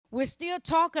We're still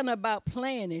talking about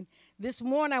planning. This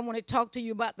morning, I want to talk to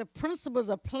you about the principles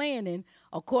of planning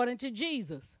according to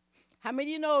Jesus. How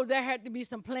many of you know there had to be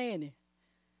some planning?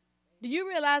 Do you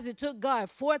realize it took God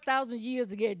 4,000 years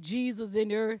to get Jesus in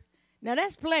the earth? Now,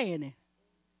 that's planning.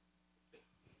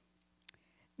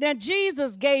 Now,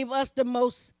 Jesus gave us the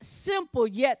most simple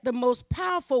yet the most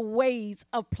powerful ways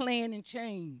of planning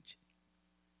change.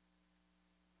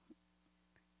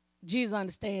 Jesus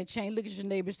understands change. Look at your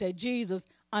neighbor and say, Jesus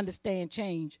understands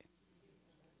change.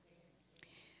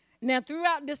 Now,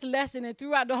 throughout this lesson and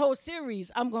throughout the whole series,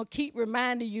 I'm going to keep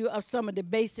reminding you of some of the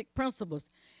basic principles.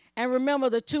 And remember,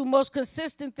 the two most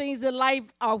consistent things in life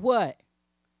are what?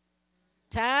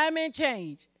 Time and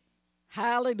change.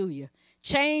 Hallelujah.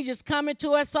 Change is coming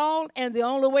to us all, and the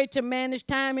only way to manage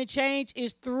time and change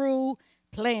is through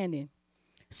planning.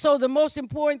 So the most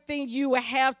important thing you will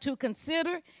have to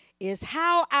consider is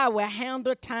how I will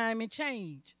handle time and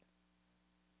change.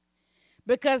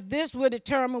 Because this will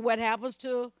determine what happens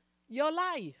to your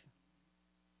life.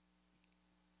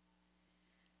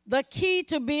 The key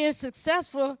to being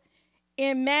successful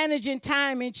in managing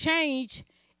time and change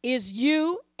is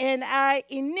you and I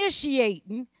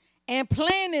initiating and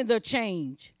planning the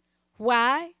change.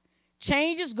 Why?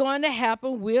 Change is going to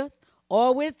happen with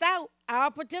or without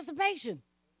our participation.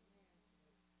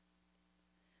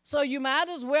 So you might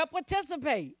as well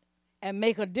participate and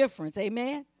make a difference.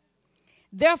 Amen?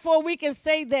 Therefore, we can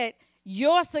say that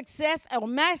your success or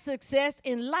my success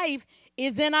in life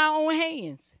is in our own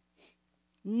hands.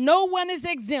 No one is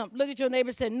exempt. Look at your neighbor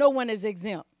and say, no one is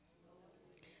exempt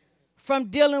from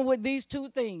dealing with these two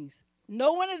things.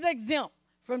 No one is exempt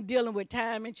from dealing with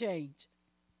time and change.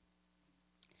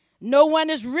 No one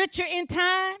is richer in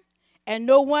time, and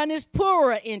no one is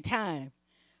poorer in time.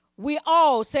 We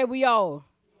all, say we all,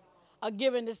 are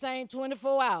given the same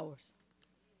 24 hours.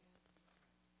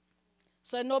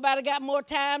 So nobody got more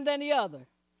time than the other.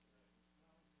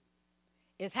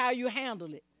 It's how you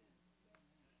handle it.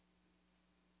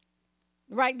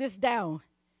 Write this down.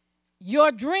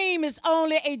 Your dream is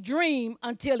only a dream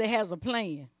until it has a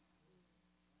plan.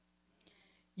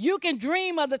 You can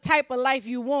dream of the type of life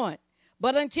you want,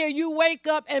 but until you wake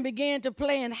up and begin to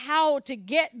plan how to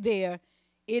get there,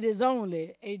 it is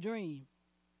only a dream.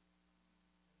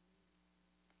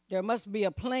 There must be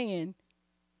a plan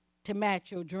to match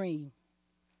your dream.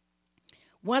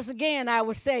 Once again, I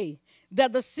would say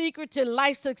that the secret to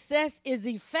life success is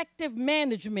effective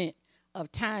management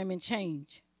of time and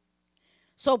change.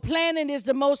 So planning is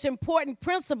the most important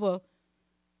principle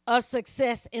of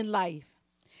success in life.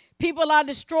 People are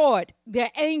destroyed, they're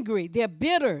angry, they're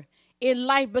bitter in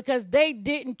life because they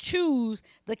didn't choose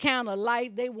the kind of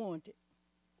life they wanted.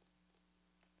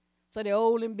 So they're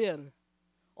old and bitter,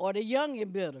 or they're young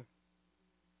and bitter.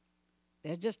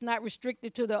 They're just not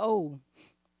restricted to the old.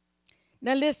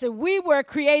 Now listen, we were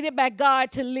created by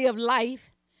God to live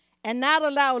life and not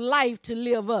allow life to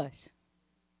live us.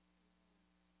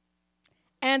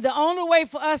 And the only way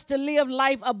for us to live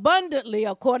life abundantly,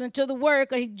 according to the word,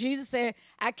 because Jesus said,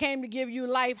 I came to give you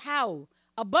life how?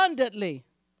 Abundantly.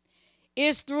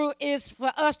 Is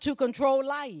for us to control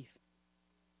life.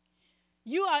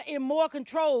 You are in more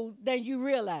control than you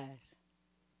realize.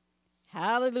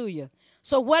 Hallelujah.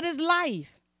 So what is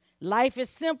life? Life is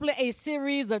simply a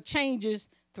series of changes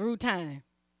through time.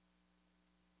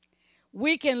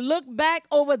 We can look back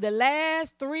over the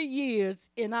last 3 years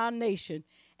in our nation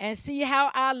and see how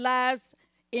our lives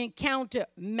encounter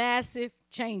massive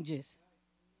changes.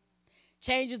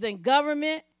 Changes in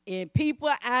government, in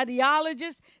people,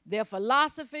 ideologies, their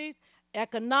philosophies,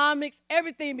 economics,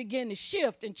 everything began to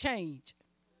shift and change.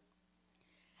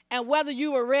 And whether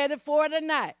you were ready for it or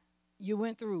not, you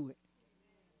went through it.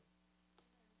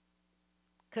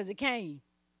 Because it came.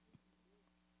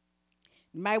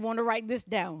 You might want to write this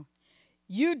down.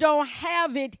 You don't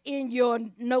have it in your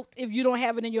notes. If you don't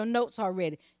have it in your notes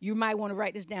already, you might want to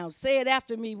write this down. Say it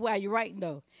after me while you're writing,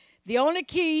 though. The only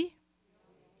key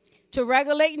to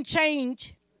regulating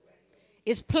change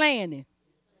is planning.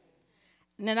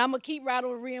 And then I'm going to keep right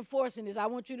on reinforcing this. I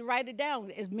want you to write it down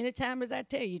as many times as I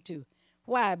tell you to.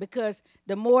 Why? Because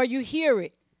the more you hear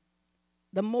it,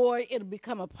 the more it'll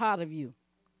become a part of you.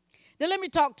 Now, let me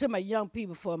talk to my young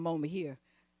people for a moment here.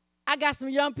 I got some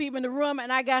young people in the room,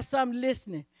 and I got some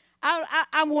listening.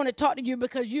 I want to talk to you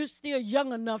because you're still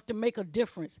young enough to make a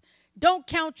difference. Don't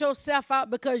count yourself out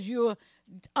because you're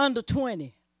under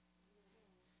 20.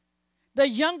 The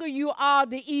younger you are,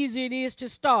 the easier it is to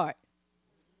start.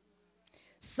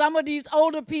 Some of these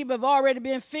older people have already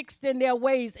been fixed in their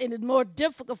ways, and it's more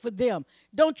difficult for them.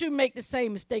 Don't you make the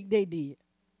same mistake they did.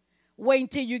 Wait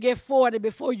until you get 40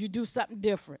 before you do something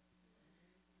different.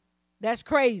 That's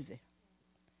crazy.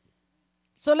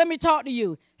 So let me talk to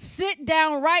you. Sit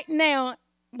down right now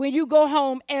when you go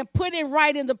home and put in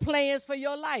writing the plans for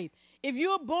your life. If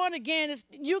you're born again,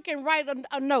 you can write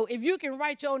a note. If you can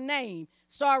write your name,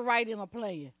 start writing a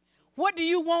plan. What do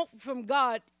you want from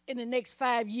God in the next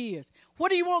 5 years? What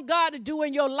do you want God to do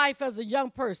in your life as a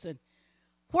young person?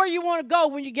 Where you want to go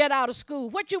when you get out of school?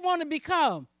 What you want to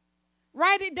become?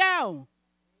 Write it down.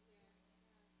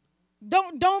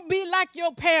 Don't be like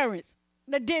your parents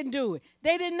that didn't do it.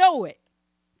 They didn't know it.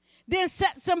 Then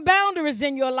set some boundaries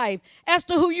in your life as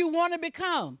to who you want to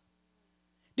become.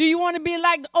 Do you want to be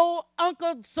like the old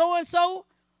Uncle so-and-so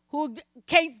who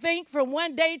can't think from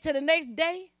one day to the next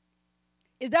day?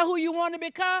 Is that who you want to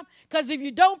become? Because if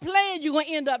you don't plan, you're going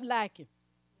to end up lacking.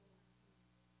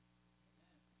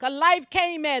 Because life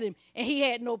came at him, and he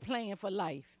had no plan for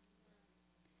life.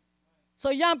 So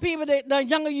young people, the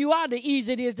younger you are, the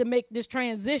easier it is to make this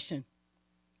transition.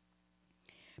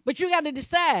 But you got to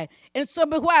decide. And so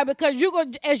why? Because you're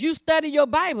going as you study your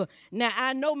Bible. Now,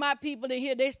 I know my people in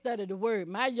here, they study the word.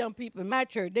 My young people in my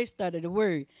church, they study the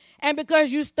word. And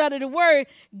because you study the word,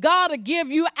 God will give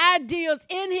you ideas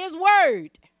in his word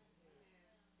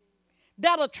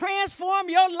that'll transform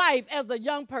your life as a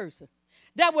young person,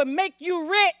 that will make you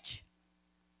rich.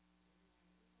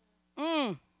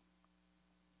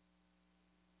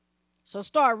 So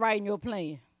start writing your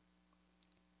plan.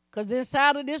 Because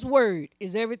inside of this word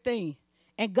is everything.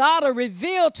 And God will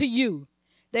reveal to you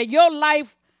that your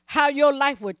life, how your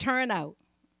life will turn out.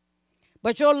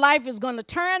 But your life is going to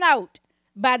turn out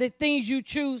by the things you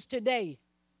choose today.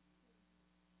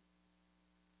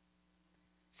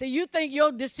 See, you think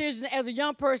your decision as a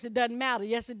young person doesn't matter.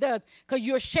 Yes, it does. Because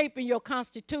you're shaping your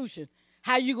constitution,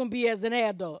 how you're going to be as an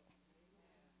adult.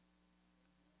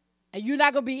 And you're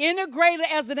not going to be any greater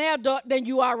as an adult than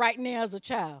you are right now as a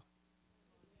child.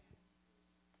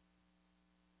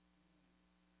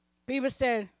 People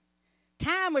said,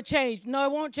 time will change. No,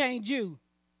 it won't change you.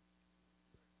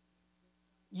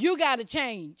 You got to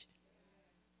change.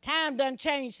 Time doesn't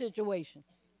change situations.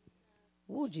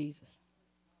 Ooh, Jesus.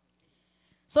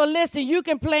 So listen, you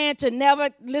can plan to never,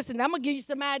 listen, I'm going to give you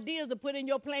some ideas to put in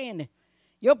your planning.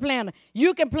 Your planner.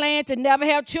 You can plan to never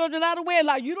have children out of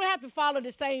wedlock. You don't have to follow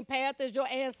the same path as your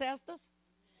ancestors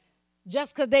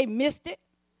just because they missed it.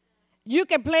 You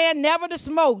can plan never to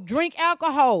smoke, drink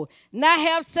alcohol, not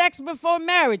have sex before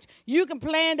marriage. You can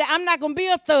plan that I'm not going to be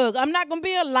a thug. I'm not going to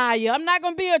be a liar. I'm not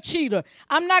going to be a cheater.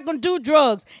 I'm not going to do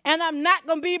drugs. And I'm not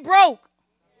going to be broke.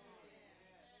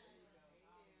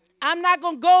 I'm not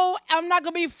going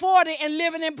to be 40 and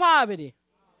living in poverty.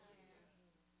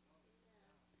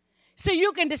 See,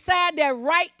 you can decide that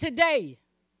right today.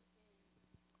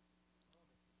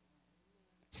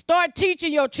 Start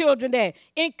teaching your children that.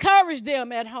 Encourage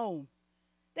them at home.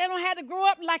 They don't have to grow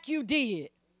up like you did.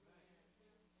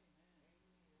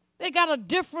 They got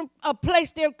a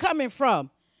place they're coming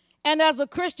from. And as a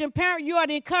Christian parent, you ought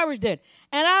to encourage that.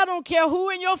 And I don't care who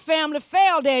in your family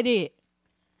failed at it.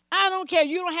 I don't care.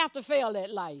 You don't have to fail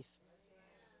at life.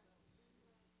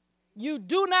 You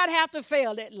do not have to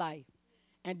fail at life.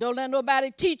 And don't let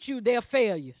nobody teach you their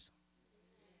failures.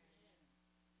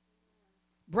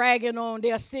 Bragging on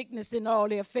their sickness and all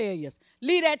their failures.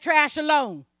 Leave that trash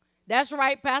alone. That's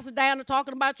right, Pastor Diana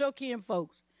talking about your kin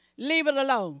folks. Leave it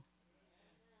alone.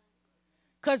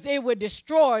 Because it will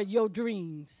destroy your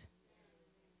dreams.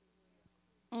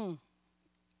 All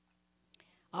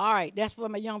right, that's for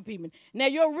my young people. Now,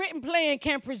 your written plan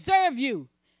can preserve you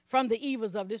from the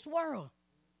evils of this world.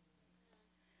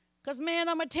 Because, man,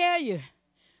 I'm going to tell you,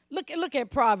 look at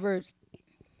Proverbs.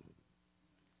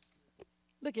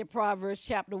 Look at Proverbs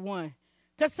chapter 1.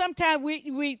 Because sometimes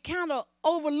we kind of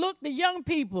overlook the young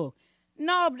people.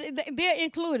 No, they're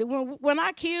included. When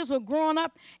our kids were growing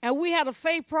up and we had a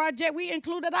faith project, we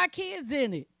included our kids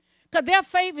in it. Because their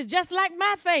faith is just like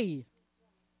my faith.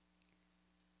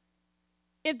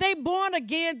 If they born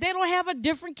again, they don't have a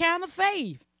different kind of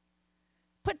faith.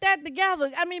 Put that together.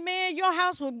 I mean, man, your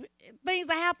house, things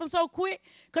that happen so quick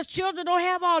because children don't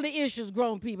have all the issues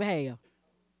grown people have.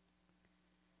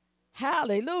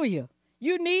 Hallelujah.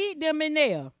 You need them in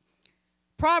there.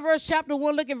 Proverbs chapter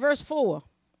 1, look at verse 4.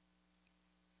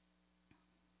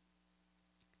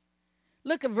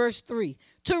 Look at verse 3.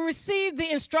 To receive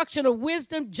the instruction of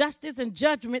wisdom, justice, and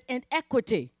judgment, and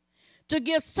equity. To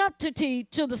give subtlety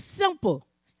to the simple.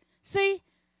 See,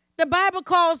 the Bible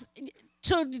calls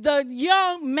to the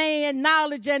young man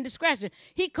knowledge and discretion.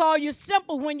 He called you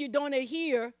simple when you don't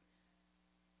adhere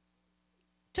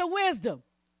to wisdom.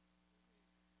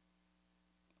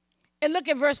 And look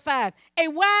at verse 5. A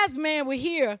wise man will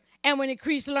hear and will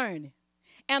increase learning.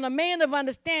 And a man of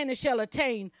understanding shall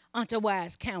attain unto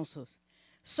wise counsels.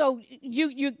 So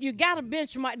you got a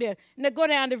benchmark there. Now go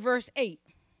down to verse 8.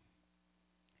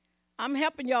 I'm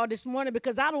helping y'all this morning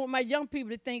because I don't want my young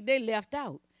people to think they left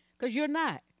out, because you're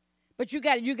not. But you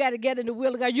got to get in the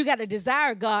will of God. You got to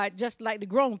desire God just like the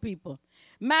grown people.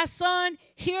 My son,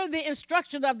 hear the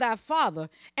instruction of thy father,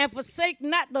 and forsake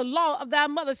not the law of thy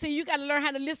mother. See, you got to learn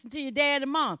how to listen to your dad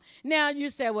and mom. Now you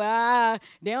say, well,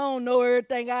 they don't know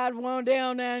everything I want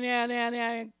down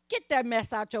there. Get that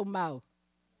mess out your mouth.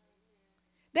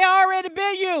 They already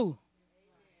been you.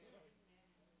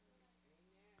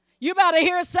 You better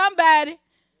hear somebody.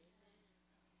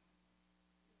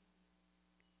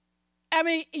 I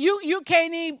mean, you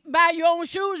can't even buy your own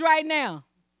shoes right now.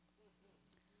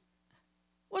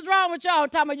 What's wrong with y'all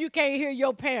talking about you can't hear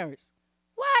your parents?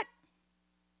 What?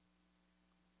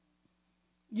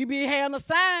 You be having a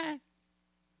sign,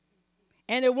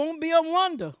 and it won't be a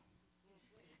wonder.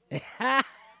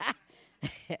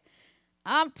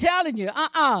 I'm telling you,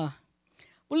 Well,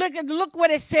 look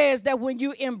what it says, that when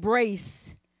you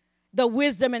embrace the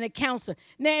wisdom and the counsel.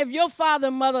 Now, if your father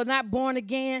and mother are not born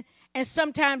again, and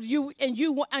sometimes you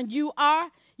are,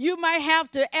 you might have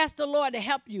to ask the Lord to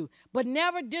help you. But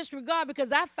never disregard,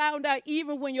 because I found out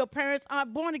even when your parents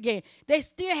aren't born again, they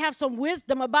still have some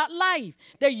wisdom about life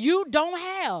that you don't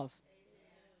have.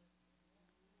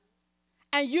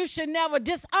 And you should never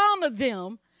dishonor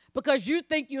them because you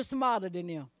think you're smarter than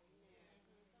them.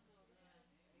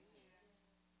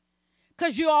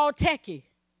 Because you're all techie.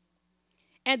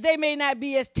 And they may not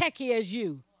be as techie as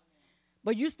you.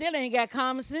 But you still ain't got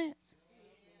common sense.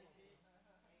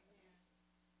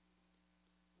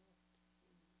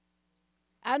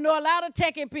 I know a lot of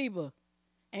techie people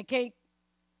and can't.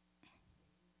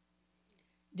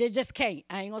 They just can't.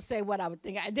 I ain't going to say what I would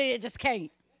think. They just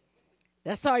can't.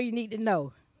 That's all you need to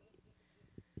know.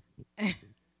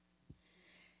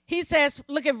 He says,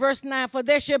 look at verse 9. For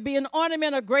there shall be an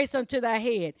ornament of grace unto thy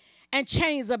head, and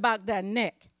chains about thy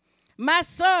neck. My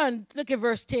son, look at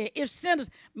verse 10. If sinners,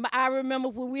 I remember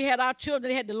when we had our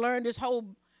children, they had to learn this whole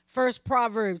first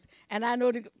Proverbs. And I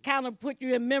know to kind of put you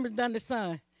in remembrance under the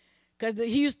sun. Because they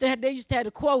used to have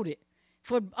to quote it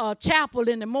for chapel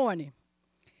in the morning.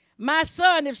 My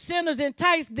son, if sinners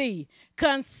entice thee,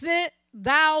 consent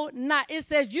thou not. It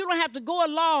says you don't have to go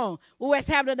along with what's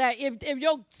happening to that. If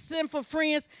your sinful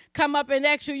friends come up and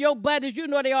ask you, your buddies, you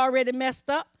know they already messed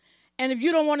up. And if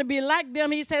you don't want to be like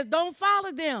them, he says, don't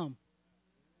follow them.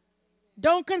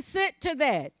 Don't consent to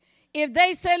that. If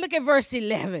they say, look at verse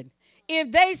 11.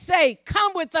 If they say,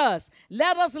 come with us,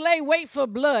 let us lay wait for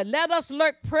blood. Let us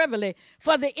lurk privily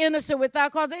for the innocent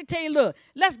without cause. They tell you, look,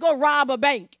 let's go rob a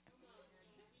bank.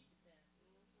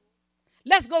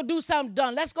 Let's go do something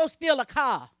dumb. Let's go steal a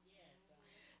car.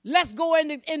 Let's go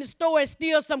in the store and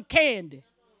steal some candy.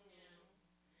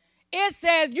 It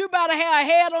says you better have a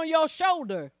head on your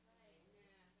shoulder.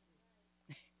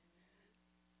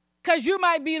 Because you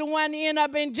might be the one to end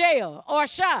up in jail or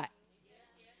shot.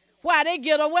 Why? They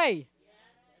get away.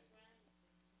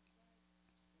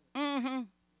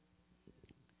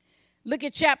 Look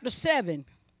at chapter 7.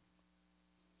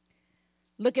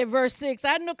 Look at verse 6.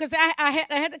 I know because I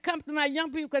had to come to my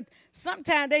young people because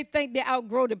sometimes they think they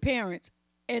outgrow the parents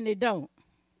and they don't.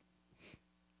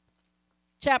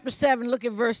 Chapter 7, look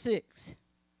at verse 6.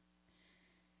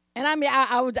 And I mean,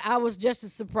 I was just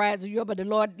as surprised as you, but the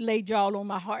Lord laid y'all on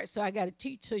my heart, so I got to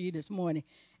teach to you this morning.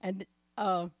 And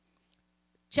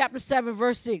chapter 7,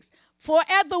 verse 6. For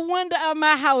at the window of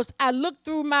my house I looked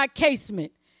through my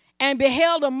casement and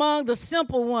beheld among the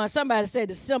simple ones. Somebody say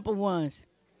the simple ones.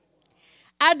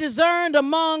 I discerned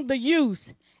among the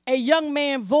youths a young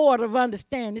man void of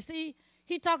understanding. See,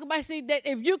 he talked about, that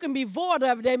if you can be void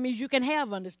of it, that means you can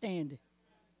have understanding.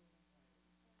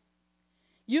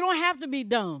 You don't have to be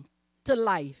dumb to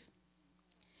life.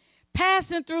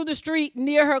 Passing through the street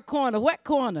near her corner. What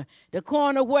corner? The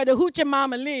corner where the hoochie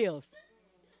mama lives.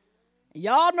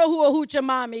 Y'all know who a hoochie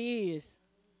mama is.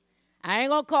 I ain't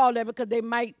going to call that because they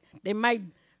might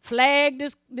flag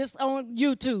this on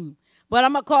YouTube. But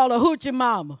I'm going to call her hoochie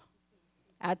mama.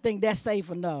 I think that's safe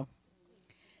enough.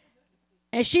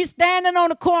 And she's standing on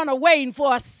the corner waiting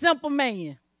for a simple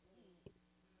man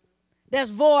that's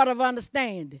void of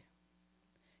understanding.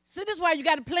 See, this is why you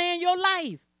got to plan your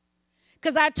life.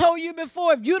 Because I told you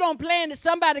before, if you don't plan it,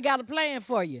 somebody got a plan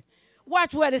for you.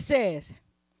 Watch what it says.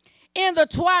 In the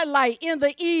twilight, in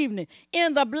the evening,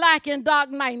 in the black and dark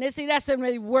night. And they see that's when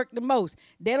they work the most.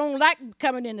 They don't like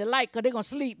coming in the light because they're going to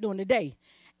sleep during the day.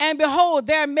 And behold,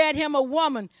 there met him a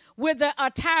woman with the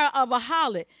attire of a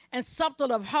harlot and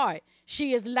subtle of heart.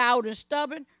 She is loud and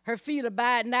stubborn. Her feet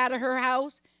abide not of her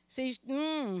house. See,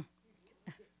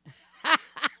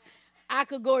 I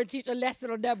could go and teach a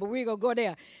lesson on that, but we're going to go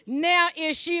there. Now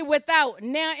is she without,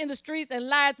 now in the streets, and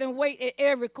lieth in wait at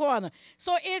every corner.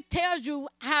 So it tells you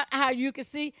how you can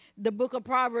see the book of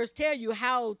Proverbs tell you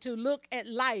how to look at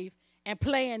life and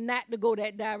plan not to go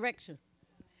that direction.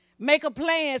 Make a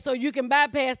plan so you can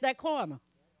bypass that corner.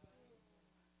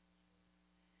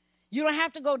 You don't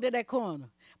have to go to that corner.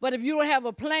 But if you don't have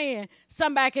a plan,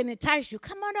 somebody can entice you.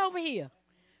 Come on over here.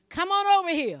 Come on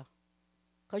over here.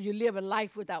 Because you live a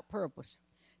life without purpose.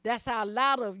 That's how a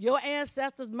lot of your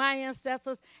ancestors, my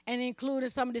ancestors, and including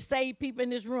some of the saved people in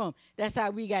this room, that's how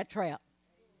we got trapped.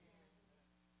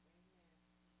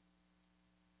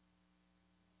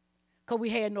 Because we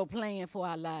had no plan for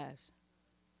our lives.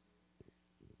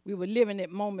 We were living it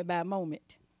moment by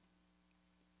moment.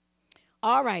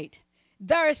 All right.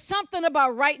 There is something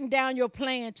about writing down your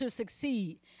plan to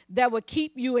succeed that will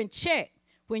keep you in check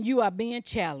when you are being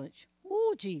challenged.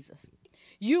 Ooh, Jesus.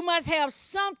 You must have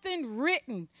something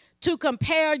written to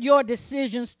compare your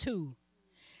decisions to.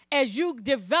 As you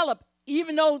develop,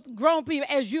 even though grown people,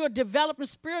 as you are developing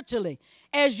spiritually,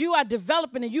 as you are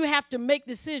developing and you have to make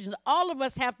decisions, all of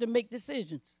us have to make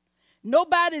decisions.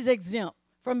 Nobody's exempt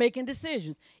from making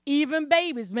decisions. Even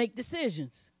babies make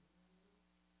decisions.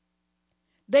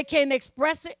 They can't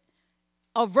express it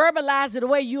or verbalize it the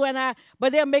way you and I,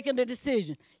 but they're making the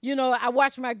decision. You know, I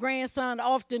watch my grandson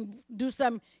often do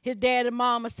something. His dad and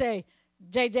mom will say,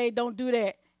 JJ, don't do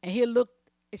that. And he'll look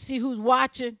and see who's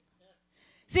watching.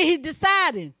 See, he's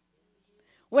deciding.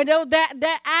 When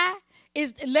that eye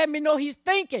is letting me know he's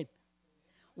thinking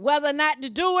whether or not to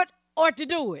do it or to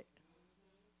do it.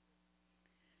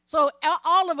 So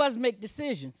all of us make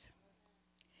decisions.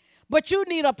 But you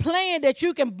need a plan that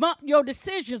you can bump your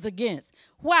decisions against.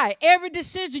 Why? Every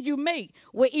decision you make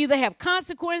will either have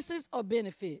consequences or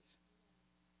benefits.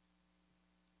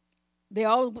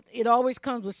 It always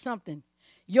comes with something.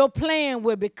 Your plan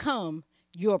will become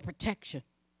your protection.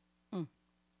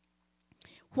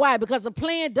 Why? Because a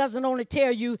plan doesn't only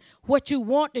tell you what you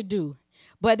want to do,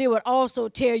 but it would also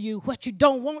tell you what you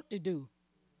don't want to do.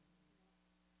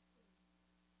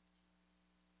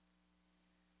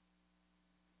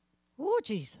 Oh,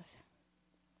 Jesus.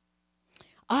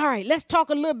 All right, let's talk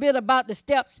a little bit about the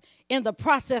steps in the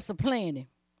process of planning.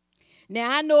 Now,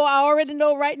 I already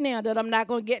know right now that I'm not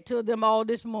going to get to them all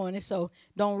this morning, so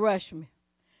don't rush me.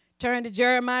 Turn to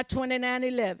Jeremiah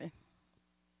 29:11.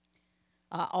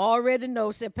 I already know,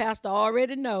 said Pastor, I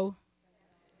already know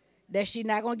that she's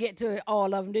not going to get to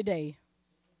all of them today.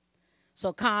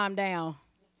 So calm down.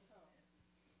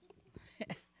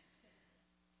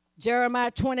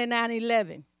 Jeremiah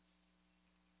 29:11.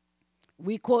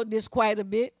 We quote this quite a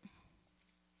bit.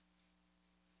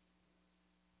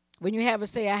 When you have it,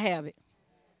 say, I have it.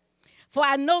 For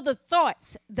I know the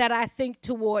thoughts that I think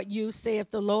toward you, saith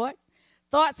the Lord,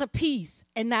 thoughts of peace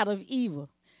and not of evil,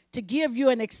 to give you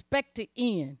an expected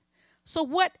end. So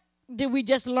what did we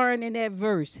just learn in that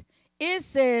verse? It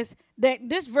says that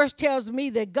this verse tells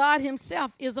me that God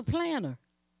himself is a planner.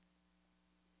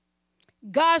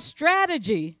 God's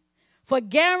strategy for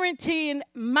guaranteeing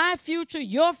my future,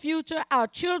 your future, our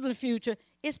children's future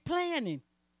is planning.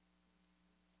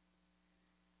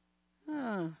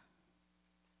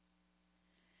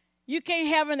 You can't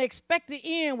have an expected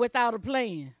end without a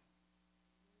plan.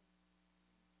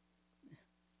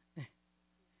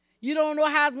 You don't know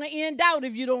how it's going to end out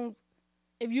if you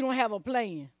don't have a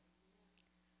plan.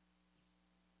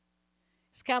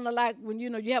 It's kind of like when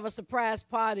you have a surprise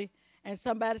party and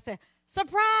somebody says,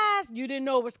 surprise, you didn't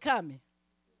know it was coming.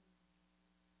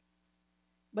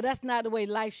 But that's not the way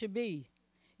life should be.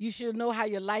 You should know how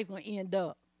your life going to end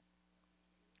up.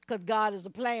 Because God is a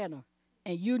planner,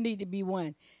 and you need to be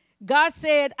one. God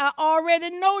said, I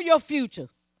already know your future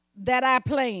that I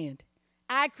planned.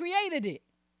 I created it.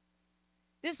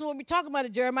 This is what we're talking about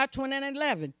in Jeremiah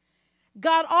 29:11.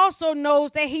 God also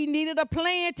knows that he needed a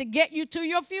plan to get you to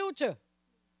your future.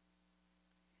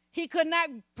 He could not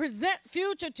present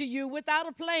future to you without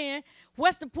a plan.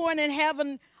 What's the point in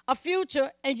having a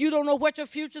future and you don't know what your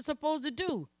future is supposed to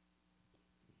do?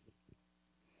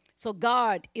 So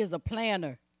God is a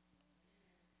planner.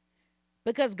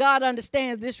 Because God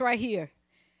understands this right here.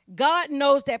 God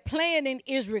knows that planning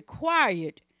is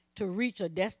required to reach a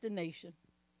destination.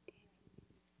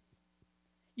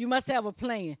 You must have a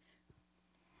plan.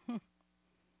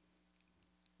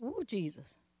 Ooh,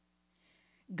 Jesus.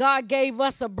 God gave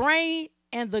us a brain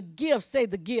and the gift, say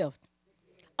the gift,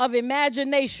 of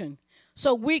imagination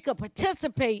so we could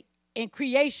participate in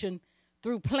creation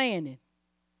through planning.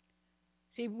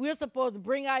 See, we're supposed to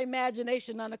bring our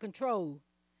imagination under control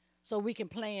so we can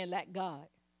plan like God.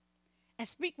 And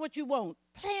speak what you want.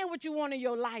 Plan what you want in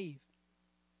your life.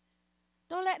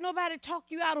 Don't let nobody talk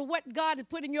you out of what God has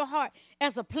put in your heart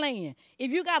as a plan.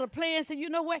 If you got a plan, say, you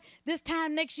know what, this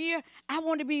time next year, I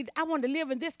want to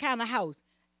live in this kind of house.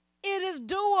 It is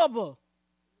doable.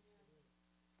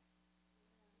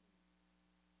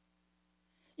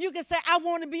 You can say, I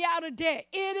want to be out of debt.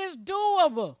 It is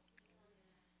doable.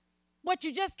 But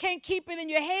you just can't keep it in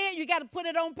your head. You got to put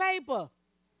it on paper.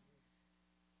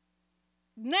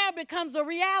 Now it becomes a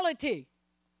reality.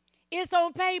 It's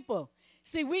on paper.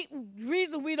 See,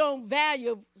 reason we don't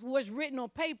value what's written on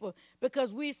paper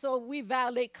because we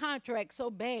violate contracts so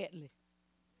badly.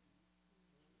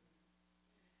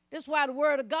 That's why the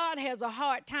word of God has a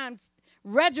hard time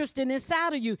registering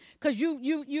inside of you, because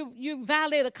you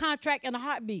violate a contract in a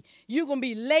heartbeat. You're going to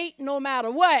be late no matter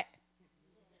what.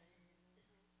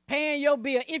 Paying your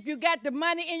bill. If you got the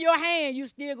money in your hand, you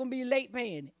still going to be late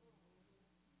paying it.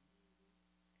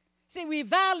 See, we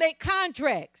violate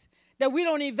contracts that we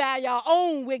don't even value our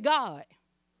own with God.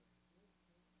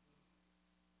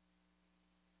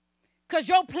 Because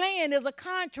your plan is a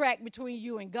contract between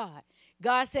you and God.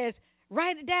 God says,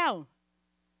 write it down.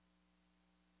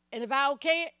 And if I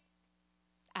okay it,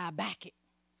 I back it.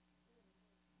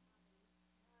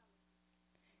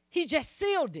 He just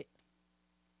sealed it.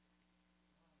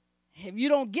 If you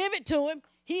don't give it to him,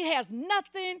 he has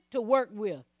nothing to work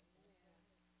with.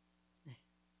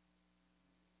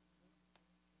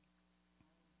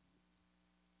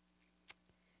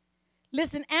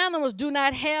 Listen, animals do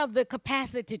not have the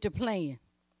capacity to plan.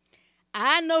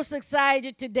 I know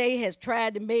society today has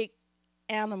tried to make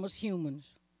animals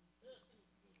humans,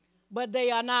 but they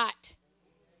are not.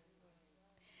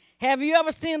 Have you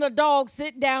ever seen a dog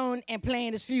sit down and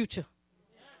plan his future?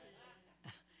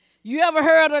 You ever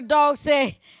heard a dog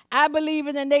say, I believe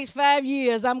in the next 5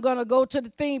 years I'm going to go to the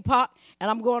theme park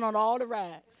and I'm going on all the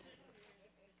rides?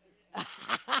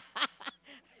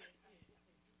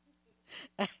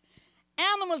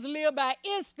 Animals live by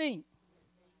instinct.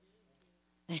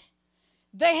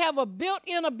 They have a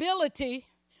built-in ability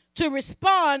to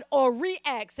respond or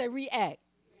react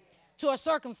to a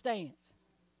circumstance.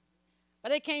 But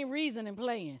they can't reason and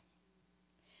plan.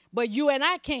 But you and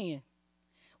I can.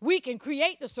 We can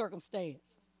create the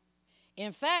circumstance.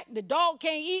 In fact, the dog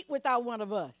can't eat without one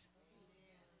of us.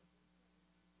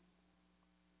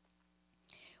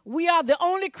 We are the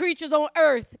only creatures on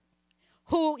earth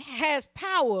who has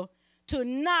power to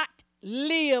not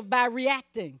live by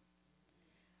reacting.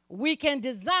 We can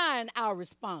design our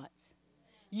response.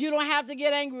 You don't have to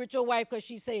get angry with your wife because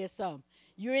she said something.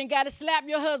 You ain't got to slap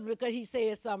your husband because he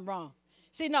said something wrong.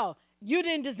 See, no, you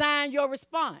didn't design your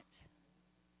response.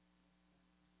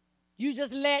 You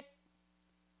just let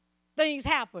things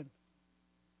happen.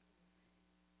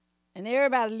 And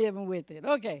everybody living with it.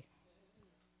 Okay.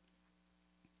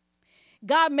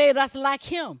 God made us like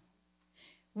him.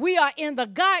 We are in the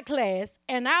God class,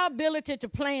 and our ability to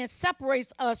plan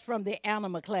separates us from the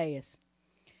animal class.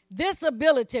 This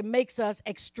ability makes us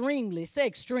extremely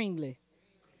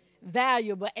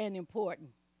valuable and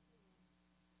important,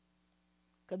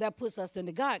 because that puts us in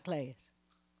the God class.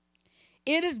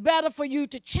 It is better for you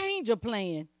to change a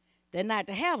plan than not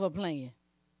to have a plan.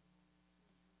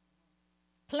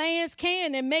 Plans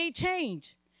can and may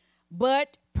change,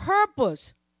 but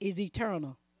purpose is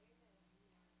eternal.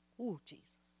 Ooh, Jesus.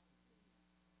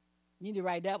 You need to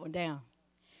write that one down.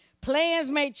 Plans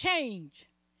may change,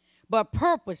 but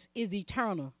purpose is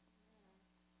eternal.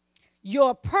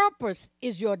 Your purpose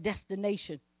is your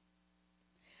destination.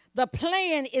 The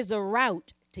plan is a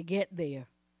route to get there.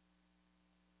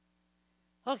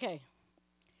 Okay.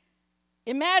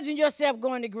 Imagine yourself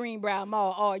going to Greenbrier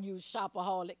Mall, all you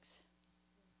shopaholics.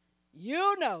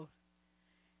 You know,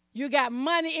 you got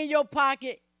money in your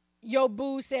pocket. Your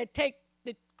boo said, take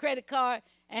the credit card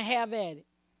and have at it.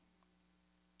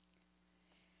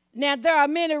 Now, there are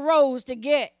many roads to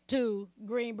get to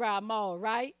Greenbrier Mall,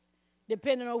 right?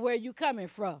 Depending on where you're coming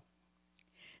from.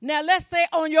 Now, let's say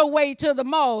on your way to the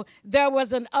mall, there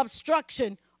was an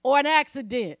obstruction or an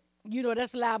accident. You know,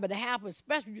 that's liable to happen,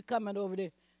 especially if you're coming over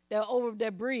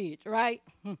that bridge, right?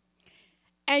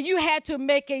 And you had to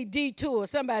make a detour.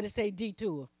 Somebody say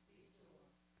detour.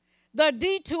 The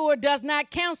detour does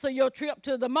not cancel your trip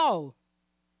to the mall.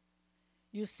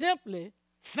 You simply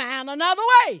find another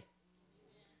way.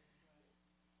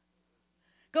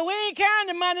 Because we ain't carrying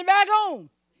the money back home.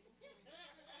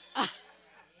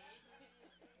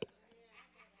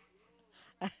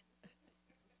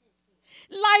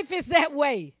 Life is that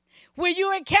way. When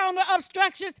you encounter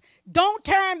obstructions, don't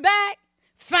turn back.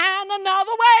 Find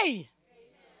another way.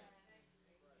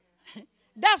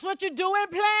 That's what you do in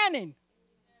planning.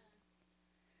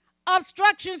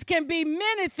 Obstructions can be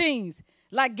many things,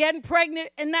 like getting pregnant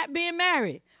and not being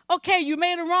married. Okay, you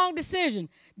made a wrong decision.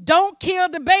 Don't kill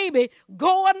the baby.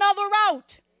 Go another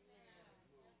route.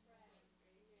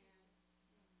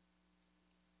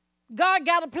 God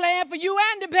got a plan for you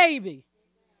and the baby.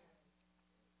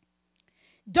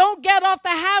 Don't get off the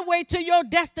highway to your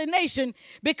destination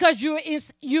because you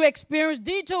experience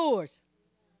detours.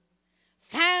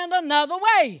 Find another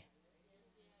way.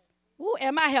 Ooh,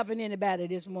 am I helping anybody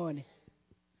this morning?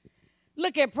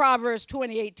 Look at Proverbs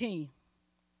 20:18.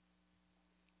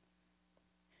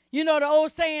 You know the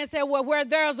old saying said, well, where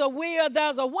there's a will,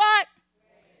 there's a what?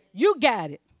 You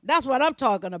got it. That's what I'm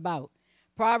talking about.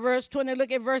 Proverbs 20,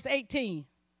 look at verse 18.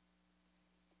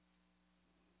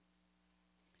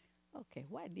 Okay,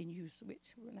 why didn't you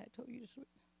switch when I told you to switch?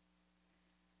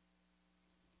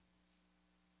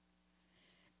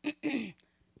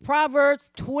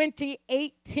 Proverbs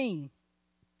 20:18.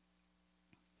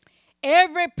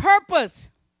 Every purpose,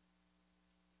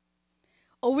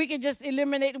 or we can just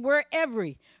eliminate the word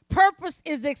every. Purpose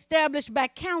is established by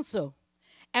counsel,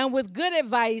 and with good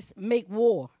advice make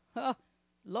war. Huh,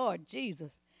 Lord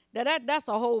Jesus. That's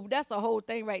a whole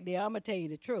thing right there. I'm going to tell you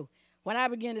the truth. When I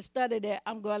begin to study that,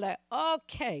 I'm going like,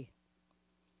 okay.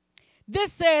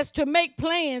 This says to make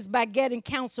plans by getting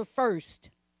counsel first.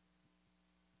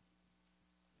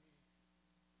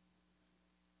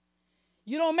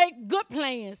 You don't make good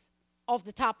plans off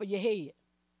the top of your head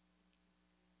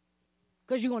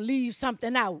because you're going to leave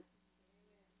something out.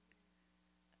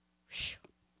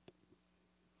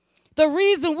 The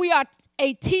reason we are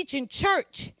a teaching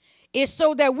church is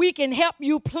so that we can help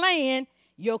you plan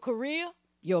your career,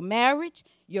 your marriage,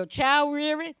 your child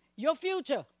rearing, your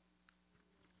future.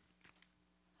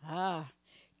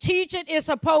 Teaching is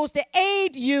supposed to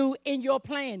aid you in your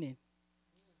planning.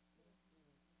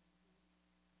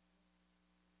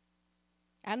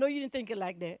 I know you didn't think it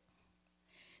like that.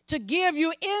 To give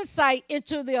you insight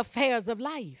into the affairs of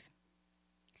life.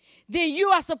 Then you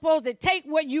are supposed to take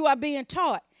what you are being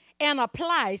taught and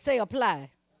apply, say apply,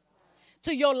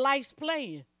 to your life's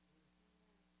plan.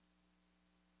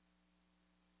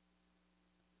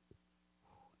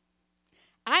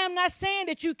 I am not saying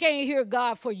that you can't hear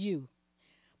God for you,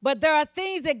 but there are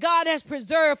things that God has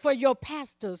preserved for your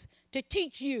pastors to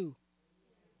teach you.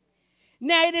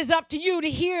 Now it is up to you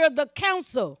to hear the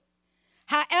counsel.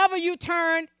 However,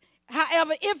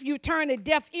 if you turn a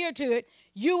deaf ear to it,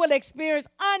 you will experience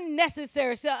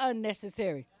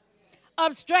unnecessary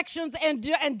obstructions and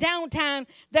downtime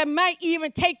that might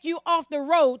even take you off the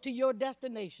road to your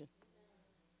destination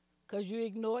because you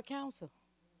ignored counsel,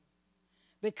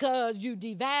 because you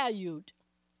devalued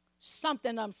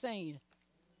something I'm saying.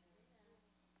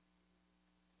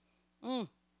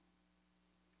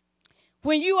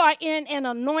 When you are in an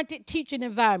anointed teaching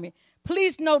environment,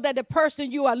 please know that the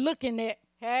person you are looking at,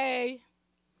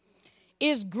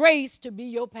 is graced to be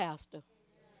your pastor.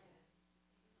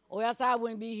 Or else I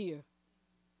wouldn't be here.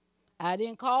 I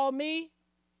didn't call me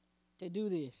to do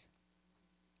this.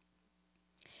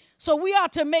 So we are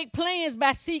to make plans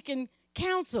by seeking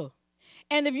counsel.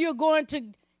 And if you're going to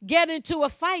get into a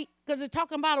fight, because they're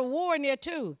talking about a war in there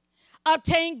too,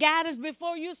 obtain guidance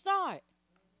before you start.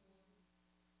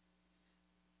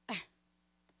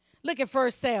 Look at 1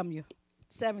 Samuel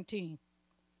 17.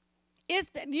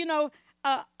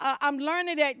 I'm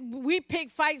learning that we pick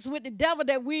fights with the devil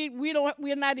that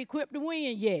we're not equipped to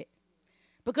win yet,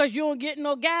 because you don't get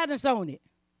no guidance on it.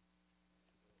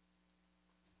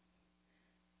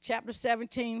 Chapter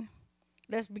 17,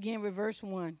 let's begin with verse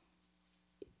 1.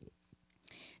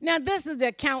 Now, this is the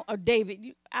account of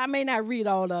David. I may not read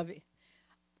all of it.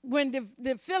 When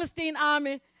the Philistine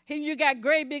army, you got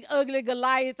great big ugly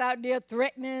Goliath out there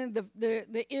threatening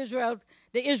the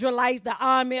Israelites, the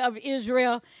army of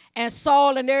Israel, and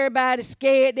Saul and everybody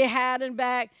scared. They're hiding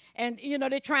back, and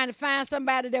they're trying to find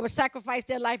somebody that would sacrifice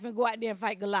their life and go out there and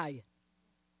fight Goliath.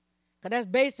 Because that's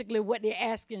basically what they're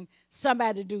asking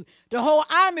somebody to do. The whole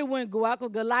army wouldn't go out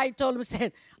because Goliath told him,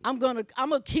 said,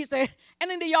 he said, and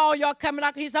then y'all coming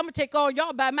out, he said, I'm going to take all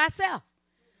y'all by myself.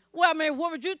 Well, I mean,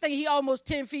 what would you think? He almost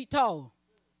 10 feet tall.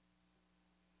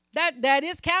 That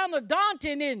is kind of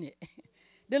daunting, isn't it?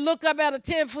 To look up at a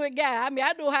 10-foot guy. I mean,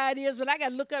 I know how it is, but I got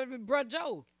to look up at Brother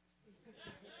Joe.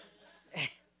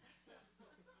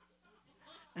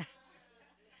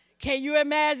 Can you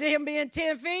imagine him being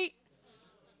 10 feet?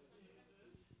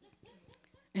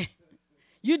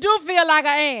 You do feel like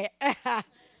an ant.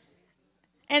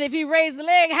 And if he raised the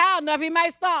leg high enough, he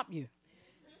might stop you.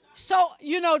 So,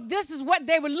 this is what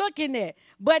they were looking at.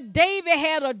 But David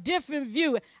had a different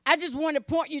view. I just want to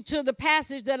point you to the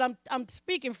passage that I'm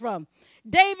speaking from.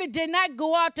 David did not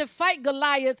go out to fight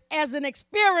Goliath as an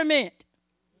experiment.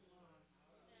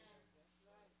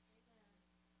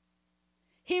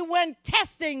 He went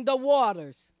testing the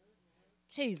waters.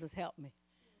 Jesus, help me.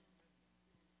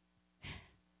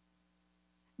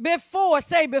 Before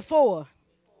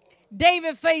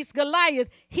David faced Goliath,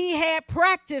 he had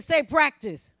practice, say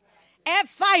practice, at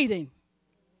fighting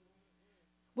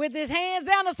with his hands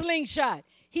and a slingshot.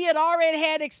 He had already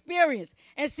had experience.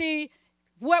 And see,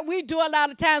 what we do a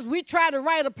lot of times, we try to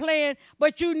write a plan,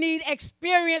 but you need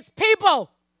experienced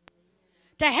people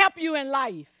to help you in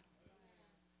life.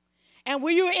 And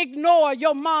when you ignore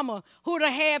your mama who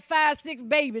done had 5, 6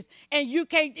 babies, and you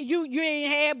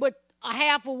ain't had but a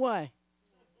half of one.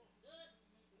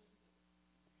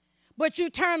 But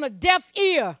you turn a deaf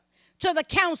ear to the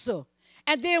counsel.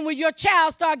 And then when your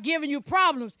child start giving you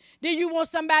problems, then you want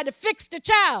somebody to fix the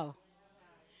child.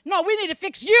 No, we need to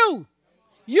fix you.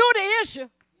 You the issue.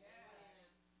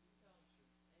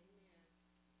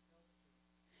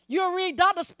 You'll read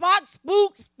Dr. Spock,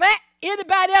 Spook, Speck,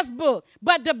 anybody else's book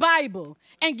but the Bible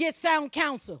and get sound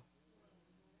counsel.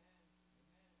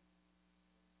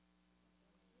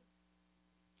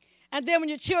 And then when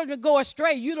your children go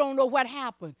astray, you don't know what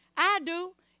happened. I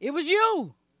do. It was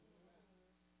you.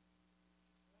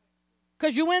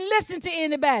 Because you wouldn't listen to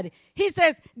anybody. He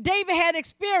says David had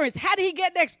experience. How did he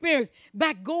get the experience?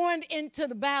 By going into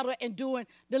the battle and doing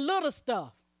the little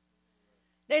stuff.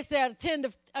 They said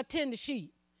attend the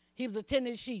sheep. He was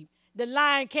attending the sheep. The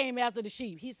lion came after the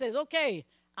sheep. He says, okay,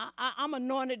 I'm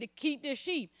anointed to keep this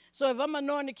sheep. So if I'm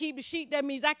anointed to keep the sheep, that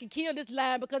means I can kill this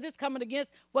lion because it's coming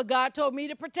against what God told me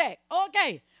to protect.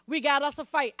 Okay, we got us a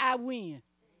fight. I win.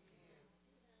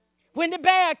 When the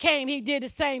bear came, he did the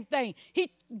same thing.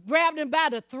 He grabbed him by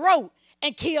the throat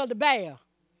and killed the bear.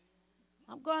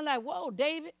 I'm going like, whoa,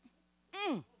 David.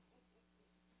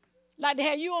 Like to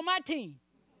have you on my team.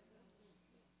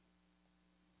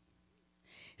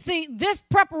 See, this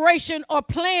preparation or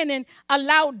planning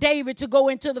allowed David to go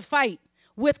into the fight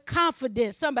with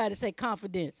confidence. Somebody say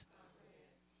confidence.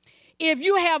 If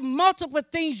you have multiple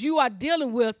things you are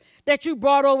dealing with that you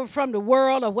brought over from the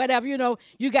world or whatever,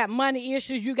 you got money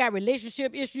issues, you got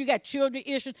relationship issues, you got children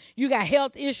issues, you got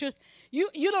health issues, you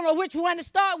don't know which one to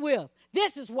start with.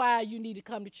 This is why you need to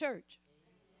come to church.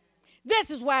 This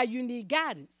is why you need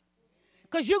guidance.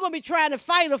 Because you're going to be trying to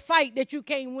fight a fight that you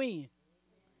can't win.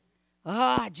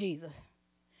 Ah, Jesus.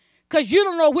 Because you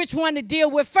don't know which one to deal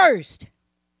with first.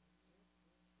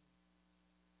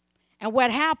 And what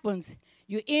happens,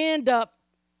 you end up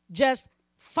just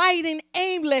fighting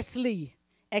aimlessly,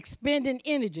 expending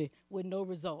energy with no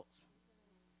results.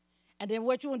 And then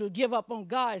what you want to do, give up on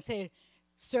God and say,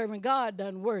 serving God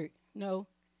doesn't work. No,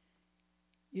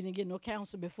 you didn't get no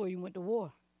counsel before you went to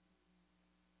war.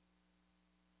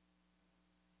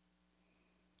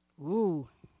 Ooh.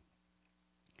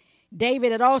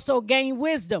 David had also gained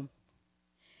wisdom.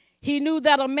 He knew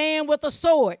that a man with a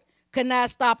sword could not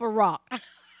stop a rock.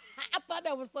 I thought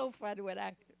that was so funny when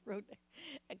I wrote that.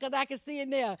 Because I can see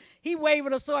it there. He waved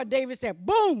a sword. David said,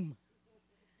 boom,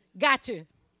 got you.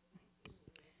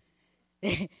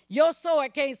 Your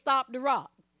sword can't stop the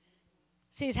rock.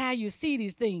 See, it's how you see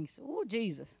these things. Oh,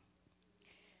 Jesus.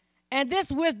 And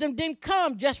this wisdom didn't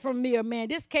come just from mere man.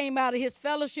 This came out of his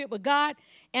fellowship with God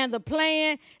and the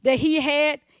plan that he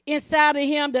had inside of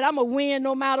him that I'm going to win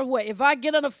no matter what. If I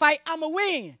get in a fight, I'm going to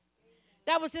win.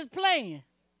 That was his plan.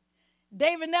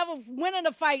 David never went in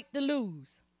a fight to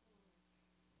lose.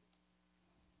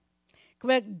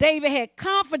 But David had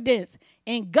confidence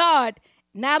in God,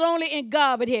 not only in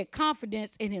God, but he had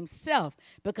confidence in himself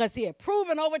because he had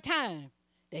proven over time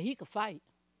that he could fight.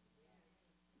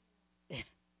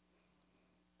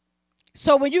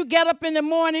 So when you get up in the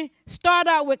morning, start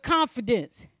out with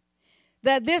confidence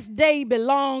that this day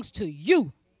belongs to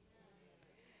you.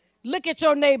 Look at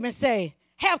your neighbor and say,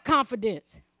 have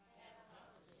confidence.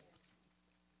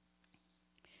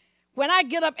 When I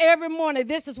get up every morning,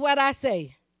 this is what I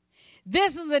say.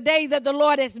 This is a day that the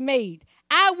Lord has made.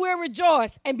 I will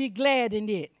rejoice and be glad in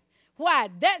it. Why?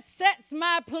 That sets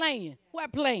my plan.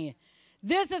 What plan?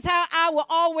 This is how I will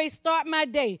always start my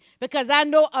day because I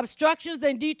know obstructions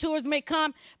and detours may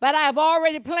come, but I have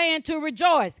already planned to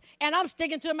rejoice, and I'm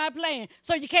sticking to my plan.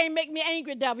 So you can't make me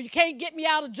angry, devil. You can't get me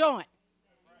out of joint.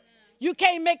 You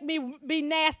can't make me be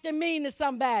nasty and mean to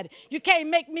somebody. You can't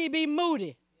make me be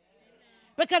moody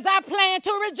because I plan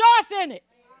to rejoice in it.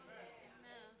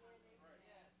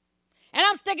 And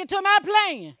I'm sticking to my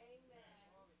plan.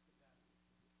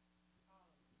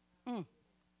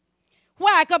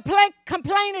 Why?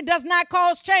 Complaining does not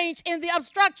cause change in the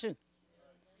obstruction.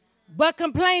 But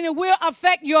complaining will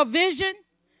affect your vision,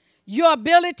 your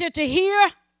ability to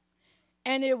hear,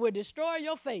 and it will destroy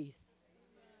your faith.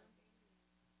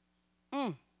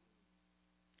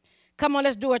 Come on,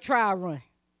 let's do a trial run.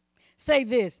 Say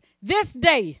this. This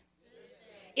day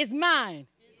is mine.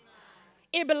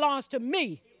 It belongs to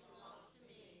me.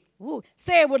 Ooh,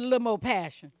 say it with a little more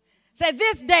passion. Say,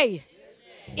 this day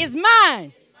is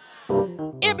mine.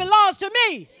 It belongs to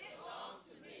me.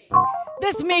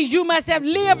 This means you must have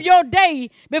lived your day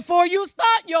before you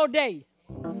start your day.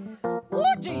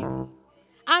 Oh, Jesus.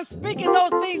 I'm speaking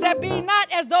those things that be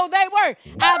not as though they were.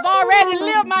 I've already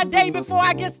lived my day before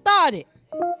I get started.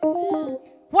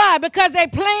 Why? Because a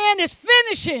plan is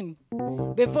finishing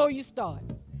before you start.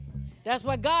 That's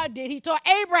what God did. He taught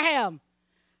Abraham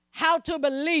how to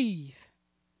believe,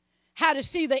 how to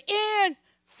see the end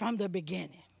from the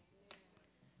beginning.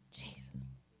 Jesus.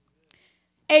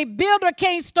 A builder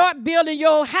can't start building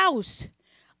your house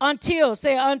until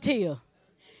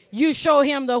you show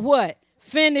him the what?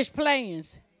 Finished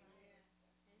plans.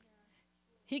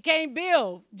 He can't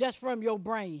build just from your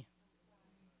brain.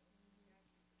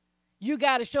 You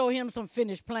got to show him some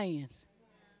finished plans.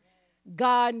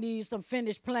 God needs some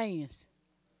finished plans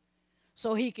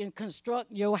so he can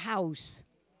construct your house.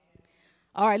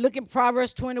 All right, look at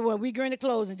Proverbs 21. We're going to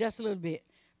close in just a little bit.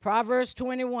 Proverbs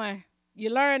 21.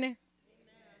 You learning?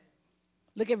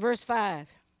 Look at verse 5.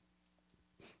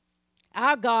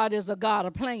 Our God is a God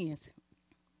of plans.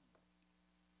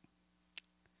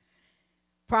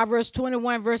 Proverbs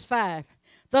 21, verse 5.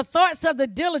 The thoughts of the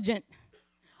diligent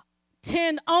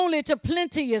tend only to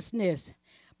plenteousness,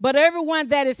 but everyone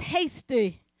that is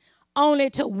hasty only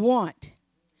to want.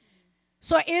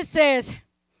 So it says,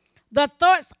 the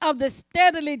thoughts of the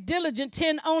steadily diligent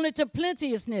tend only to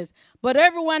plenteousness, but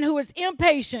everyone who is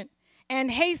impatient and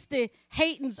hasty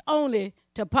hastens only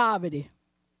to poverty.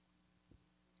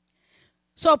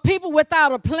 So people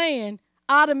without a plan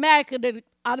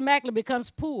automatically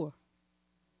becomes poor.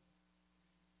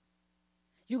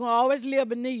 You're going to always live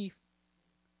beneath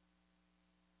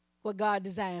what God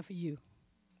designed for you.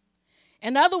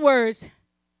 In other words,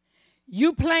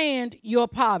 you planned your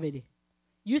poverty.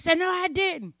 You said, no, I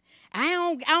didn't.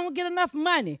 I don't get enough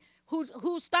money.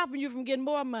 Who's stopping you from getting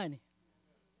more money?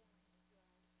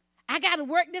 I got to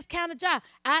work this kind of job.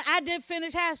 I didn't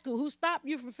finish high school. Who stopped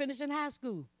you from finishing high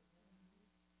school?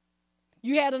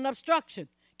 You had an obstruction.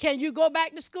 Can you go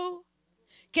back to school?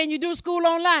 Can you do school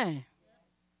online?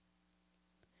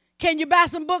 Can you buy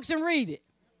some books and read it?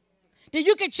 Then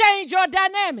you can change your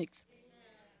dynamics.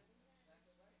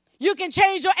 You can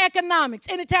change your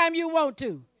economics anytime you want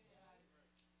to.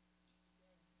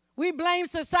 We blame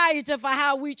society for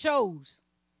how we chose.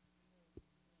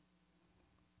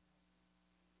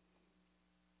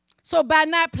 So by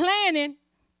not planning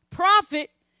profit,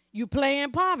 you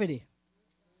plan poverty.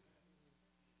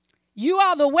 You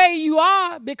are the way you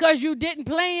are because you didn't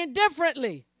plan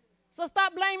differently. So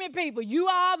stop blaming people. You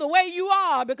are the way you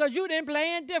are because you didn't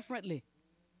plan differently.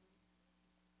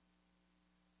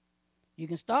 You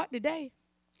can start today.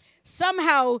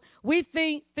 Somehow we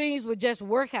think things will just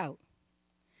work out.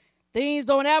 Things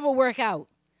don't ever work out,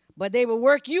 but they will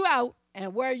work you out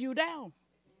and wear you down.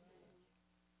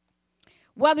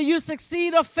 Whether you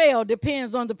succeed or fail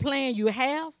depends on the plan you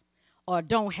have or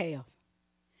don't have.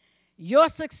 Your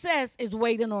success is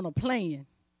waiting on a plan.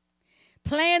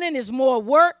 Planning is more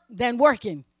work than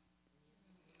working.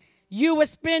 You will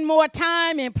spend more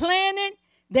time in planning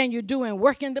than you do in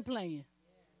working the plan.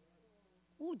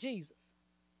 Ooh, Jesus.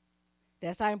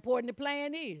 That's how important the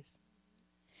plan is.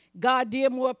 God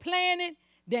did more planning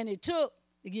than it took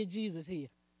to get Jesus here,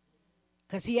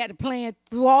 because he had to plan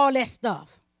through all that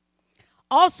stuff.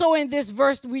 Also in this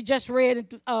verse we just read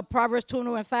in Proverbs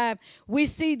 21:5, we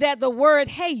see that the word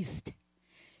haste.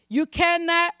 You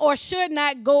cannot or should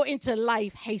not go into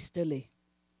life hastily.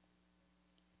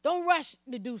 Don't rush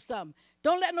to do something.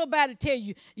 Don't let nobody tell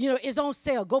you, it's on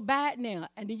sale. Go buy it now.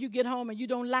 And then you get home and you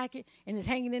don't like it and it's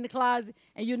hanging in the closet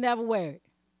and you never wear it.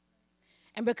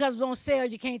 And because it's on sale,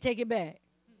 you can't take it back.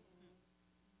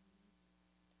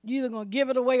 You're either going to give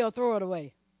it away or throw it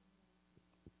away.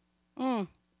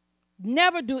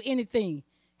 Never do anything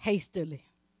hastily.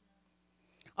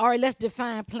 All right, let's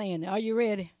define planning. Are you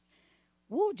ready?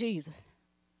 Woo, Jesus.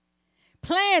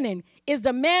 Planning is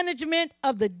the management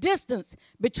of the distance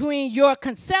between your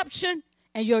conception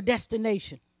and your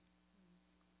destination.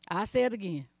 I'll say it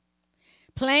again.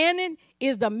 Planning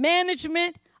is the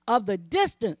management of the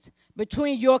distance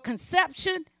between your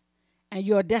conception and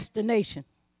your destination.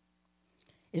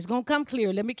 It's going to come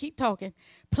clear. Let me keep talking.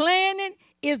 Planning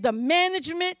is the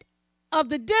management of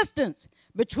the distance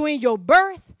between your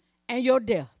birth and your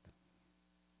death.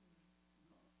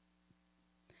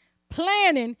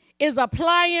 Planning is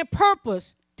applying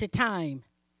purpose to time.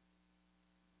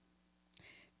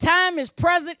 Time is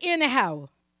present anyhow.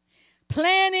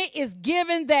 Planning is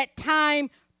giving that time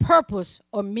purpose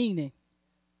or meaning.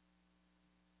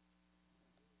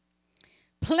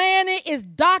 Planning is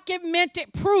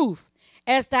documented proof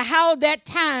as to how that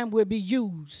time will be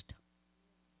used.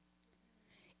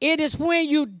 It is when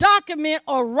you document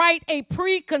or write a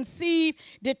preconceived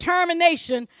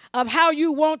determination of how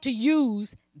you want to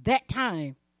use that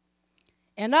time.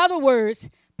 In other words,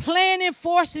 planning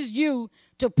forces you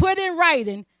to put in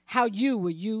writing how you will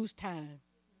use time.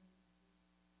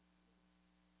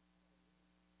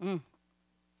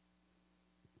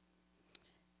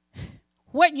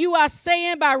 What you are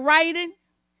saying by writing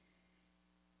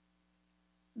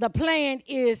the plan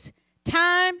is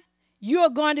time you are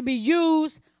going to be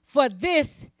used for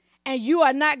this, and you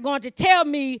are not going to tell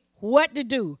me what to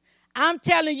do. I'm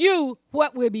telling you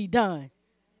what will be done.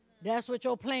 That's what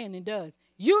your planning does.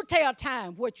 You tell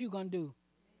time what you're going to do.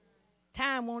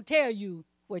 Time won't tell you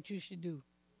what you should do.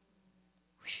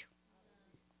 Whew.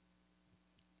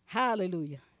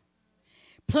 Hallelujah.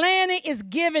 Planning is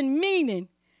giving meaning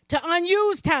to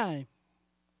unused time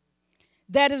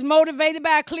that is motivated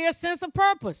by a clear sense of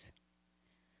purpose.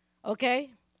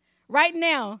 Okay? Right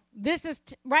now,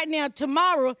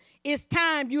 tomorrow is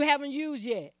time you haven't used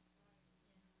yet.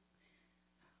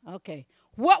 Okay.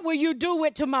 What will you do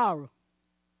with tomorrow?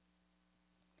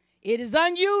 It is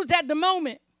unused at the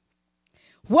moment.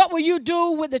 What will you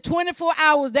do with the 24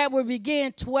 hours that will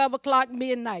begin 12 o'clock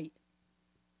midnight?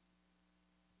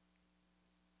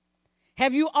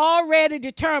 Have you already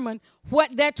determined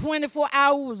what that 24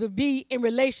 hours will be in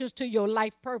relation to your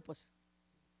life purpose?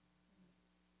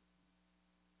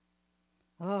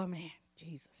 Oh, man,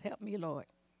 Jesus, help me, Lord.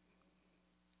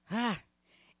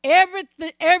 Every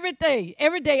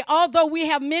day, although we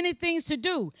have many things to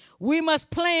do, we must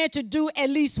plan to do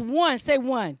at least one, say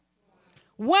one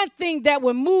thing that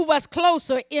will move us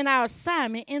closer in our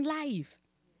assignment in life.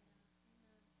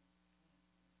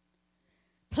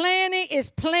 Planning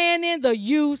is planning the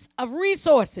use of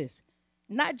resources,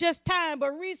 not just time,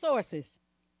 but resources.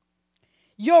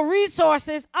 Your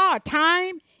resources are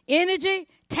time, energy,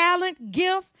 talent,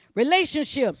 gift,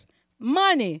 relationships,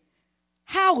 money,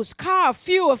 house, car,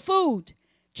 fuel, food,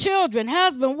 children,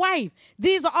 husband, wife.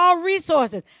 These are all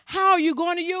resources. How are you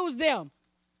going to use them?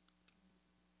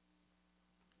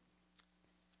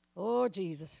 Oh,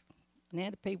 Jesus. Now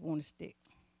the paper on the stick.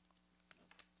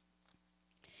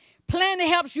 Planning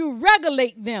helps you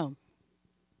regulate them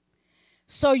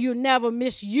so you never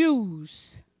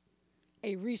misuse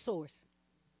a resource.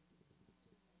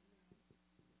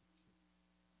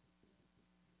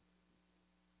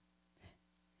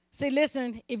 See,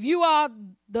 listen, if you are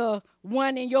the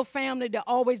one in your family that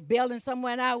always bailing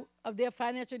someone out of their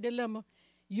financial dilemma,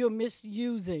 you're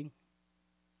misusing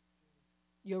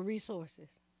your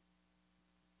resources.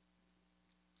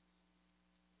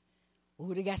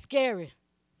 Ooh, they got scary.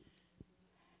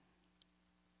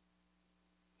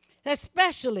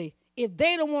 Especially if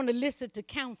they don't want to listen to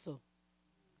counsel.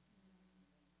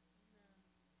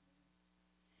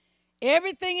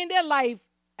 Everything in their life,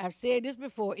 I've said this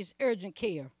before, is urgent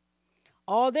care.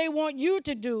 All they want you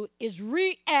to do is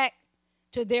react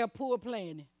to their poor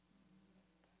planning.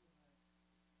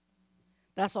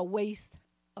 That's a waste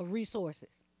of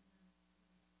resources.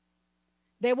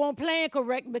 They won't plan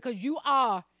correct because you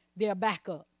are their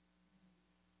backup.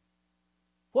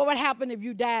 What would happen if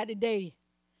you died today?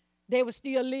 They would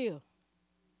still live.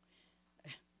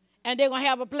 And they're going to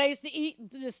have a place to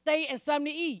eat, to stay, and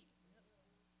something to eat.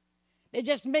 They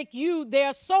just make you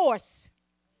their source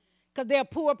because they're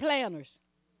poor planners.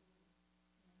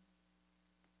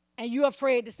 And you're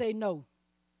afraid to say no.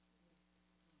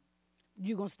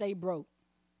 You're going to stay broke.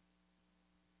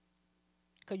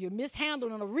 Because you're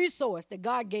mishandling a resource that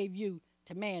God gave you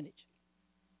to manage.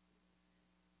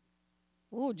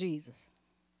 Oh, Jesus.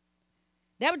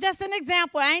 That was just an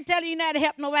example. I ain't telling you not to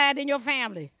help nobody in your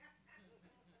family.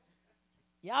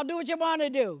 Y'all do what you want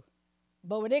to do.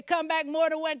 But when they come back more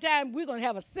than one time, we're going to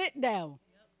have a sit down.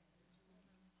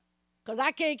 Because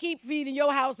I can't keep feeding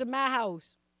your house and my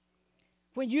house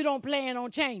when you don't plan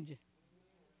on changing.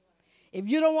 If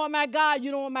you don't want my God, you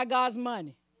don't want my God's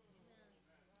money.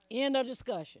 End of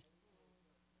discussion.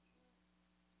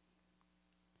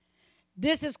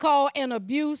 This is called an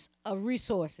abuse of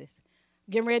resources.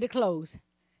 Getting ready to close.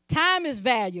 Time is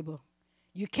valuable.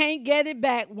 You can't get it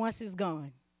back once it's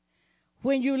gone.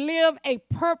 When you live a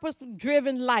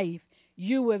purpose-driven life,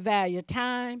 you will value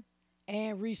time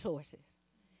and resources.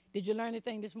 Did you learn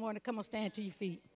anything this morning? Come on, stand to your feet.